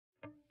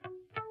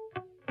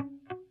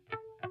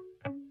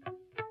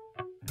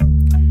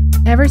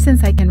Ever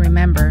since I can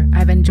remember,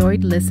 I've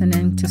enjoyed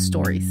listening to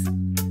stories.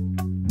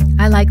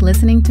 I like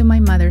listening to my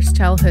mother's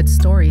childhood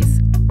stories,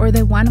 or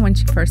the one when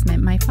she first met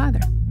my father.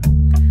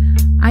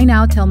 I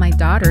now tell my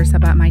daughters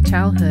about my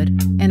childhood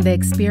and the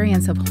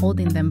experience of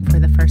holding them for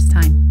the first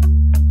time.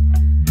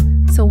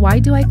 So why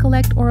do I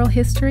collect oral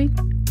history?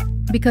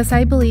 Because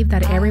I believe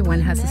that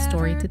everyone has a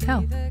story to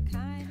tell.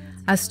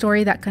 A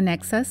story that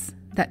connects us,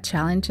 that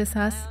challenges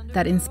us,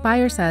 that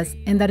inspires us,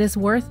 and that is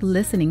worth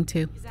listening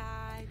to.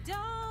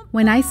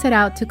 When I set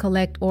out to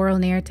collect oral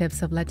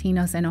narratives of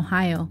Latinos in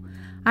Ohio,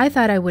 I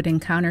thought I would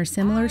encounter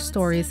similar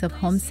stories of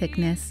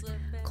homesickness,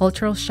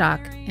 cultural shock,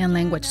 and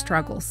language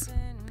struggles.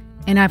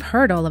 And I've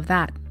heard all of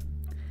that.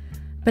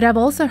 But I've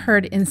also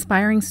heard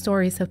inspiring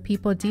stories of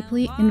people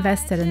deeply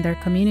invested in their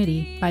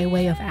community by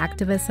way of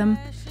activism,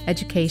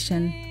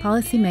 education,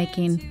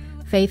 policymaking,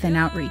 faith, and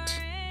outreach.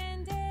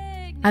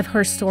 I've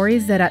heard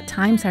stories that at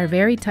times are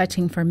very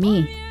touching for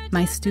me,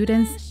 my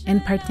students,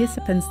 and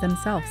participants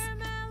themselves.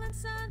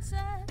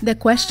 The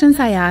questions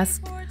I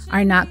ask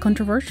are not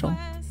controversial,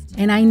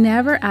 and I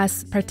never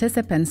ask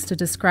participants to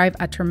describe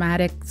a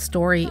traumatic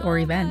story or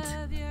event.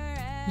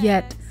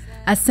 Yet,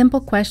 a simple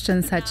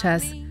question such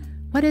as,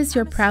 "What is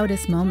your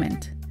proudest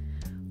moment?"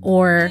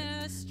 or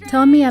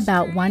 "Tell me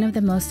about one of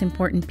the most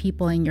important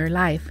people in your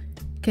life,"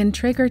 can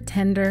trigger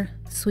tender,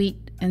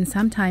 sweet, and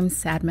sometimes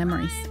sad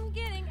memories.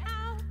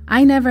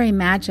 I never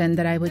imagined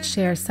that I would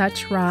share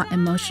such raw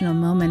emotional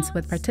moments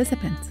with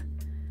participants.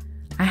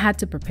 I had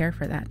to prepare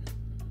for that.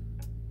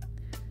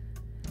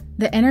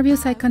 The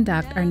interviews I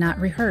conduct are not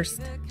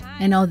rehearsed,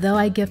 and although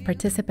I give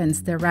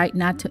participants the right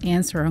not to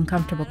answer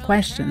uncomfortable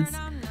questions,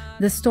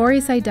 the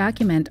stories I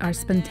document are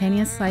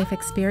spontaneous life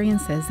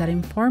experiences that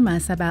inform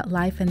us about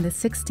life in the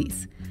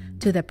 60s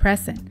to the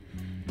present,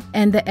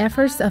 and the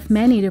efforts of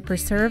many to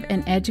preserve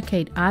and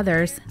educate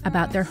others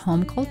about their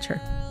home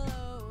culture.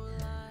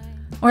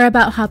 Or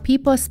about how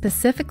people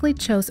specifically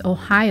chose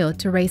Ohio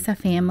to raise a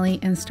family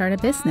and start a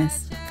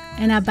business,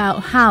 and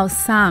about how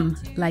some,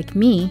 like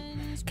me,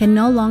 can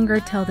no longer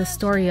tell the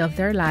story of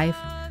their life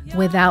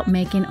without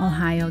making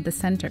Ohio the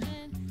center.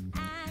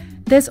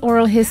 This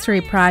oral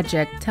history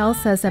project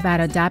tells us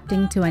about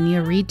adapting to a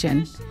new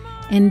region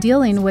and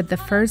dealing with the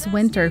first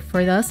winter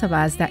for those of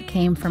us that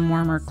came from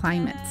warmer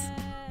climates.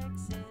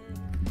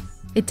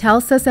 It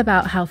tells us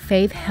about how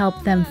faith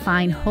helped them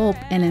find hope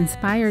and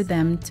inspired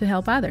them to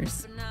help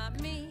others.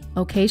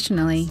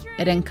 Occasionally,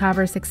 it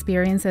uncovers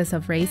experiences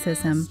of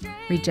racism,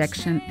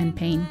 rejection, and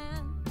pain.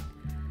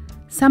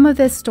 Some of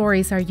these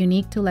stories are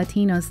unique to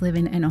Latinos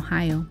living in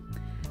Ohio,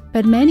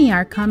 but many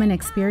are common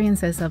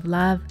experiences of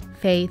love,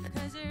 faith,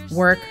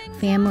 work,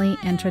 family,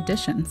 and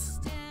traditions.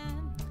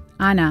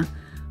 Ana,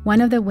 one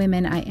of the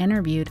women I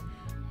interviewed,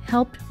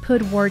 helped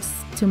put words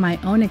to my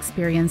own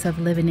experience of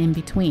living in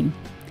between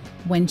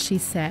when she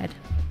said,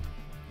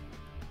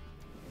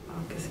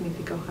 ¿Qué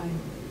significa Ohio?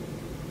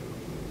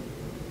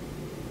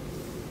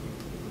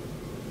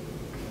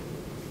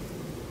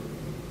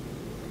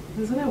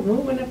 Es una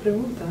muy buena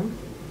pregunta.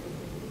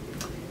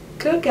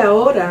 Creo que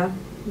ahora,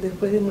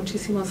 después de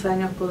muchísimos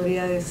años,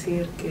 podría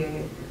decir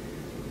que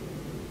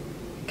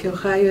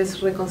Ohio es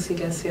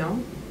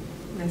reconciliación,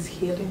 es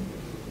healing.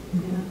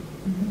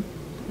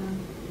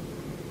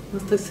 No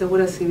estoy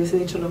segura si hubiese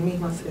dicho lo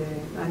mismo hace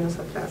años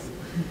atrás,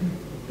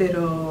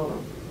 pero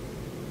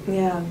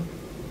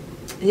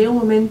llega un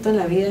momento en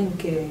la vida en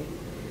que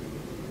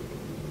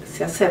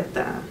se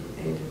acepta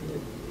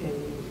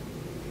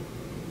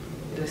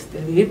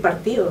el vivir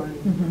partido en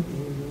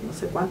no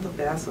sé cuántos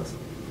pedazos,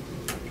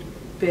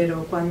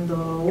 pero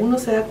cuando uno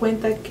se da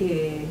cuenta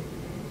que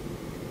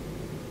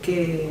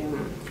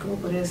 ¿cómo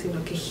podría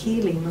decirlo? Que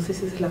healing, no sé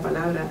si esa es la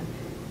palabra,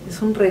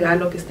 es un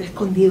regalo que está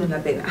escondido en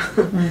la pena.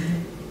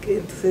 Que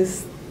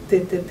entonces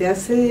te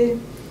hace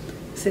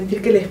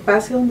sentir que el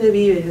espacio donde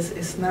vives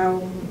es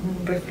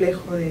un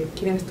reflejo de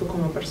quién eres tú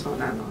como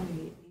persona, ¿no?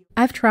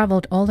 I've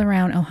traveled all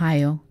around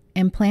Ohio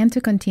and plan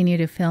to continue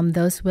to film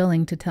those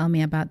willing to tell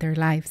me about their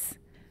lives.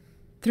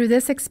 Through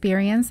this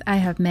experience, I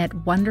have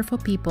met wonderful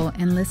people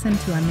and listened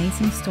to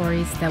amazing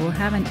stories that will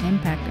have an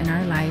impact in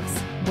our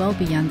lives well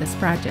beyond this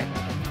project.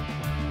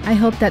 I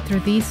hope that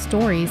through these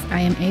stories,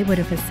 I am able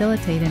to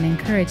facilitate and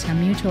encourage a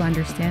mutual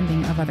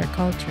understanding of other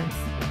cultures.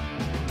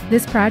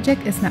 This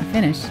project is not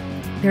finished.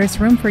 There is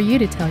room for you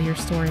to tell your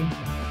story.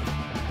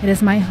 It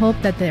is my hope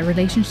that the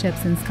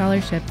relationships and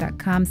scholarship that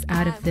comes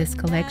out of this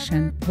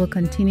collection will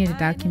continue to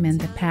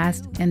document the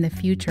past and the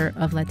future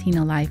of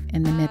Latino life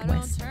in the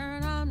Midwest.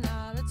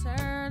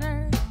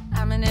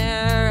 I'm an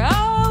error.